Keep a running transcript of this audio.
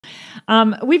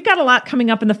We've got a lot coming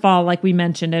up in the fall, like we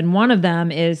mentioned, and one of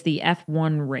them is the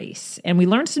F1 race. And we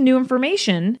learned some new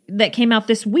information that came out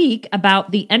this week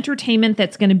about the entertainment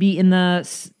that's going to be in the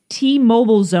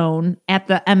T-Mobile zone at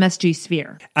the MSG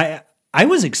Sphere. I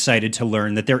was excited to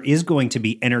learn that there is going to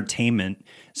be entertainment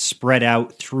spread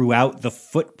out throughout the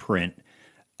footprint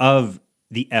of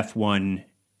the F1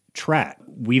 track.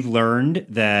 We've learned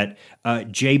that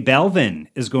J Balvin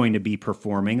is going to be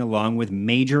performing along with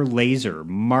Major Lazer,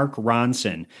 Mark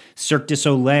Ronson, Cirque du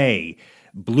Soleil,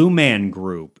 Blue Man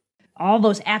Group. All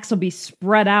those acts will be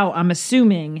spread out, I'm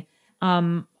assuming,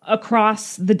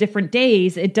 across the different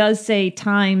days. It does say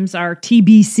times are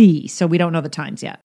TBC, so we don't know the times yet.